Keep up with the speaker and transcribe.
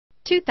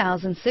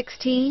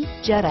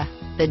2016 Jetta.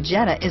 The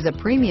Jetta is a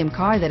premium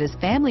car that is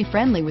family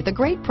friendly with a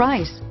great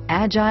price,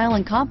 agile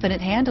and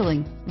confident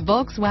handling.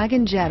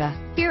 Volkswagen Jetta.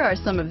 Here are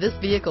some of this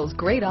vehicle's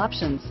great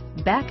options: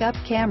 backup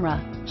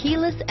camera,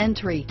 keyless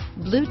entry,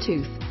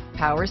 Bluetooth,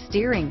 power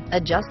steering,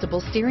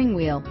 adjustable steering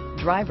wheel,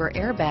 driver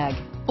airbag,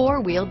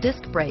 four-wheel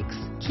disc brakes,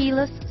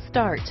 keyless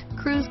start,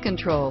 cruise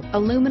control,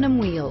 aluminum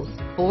wheels,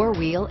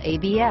 four-wheel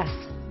ABS,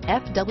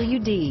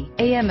 FWD,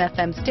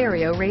 AM/FM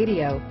stereo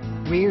radio,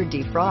 rear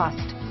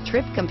defrost,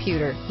 trip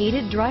computer,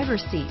 heated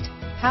driver's seat,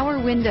 power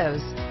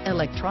windows,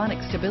 electronic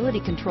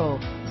stability control,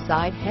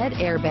 side head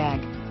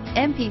airbag,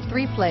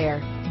 MP3 player.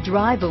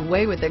 Drive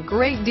away with a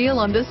great deal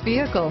on this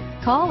vehicle.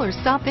 Call or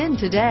stop in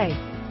today.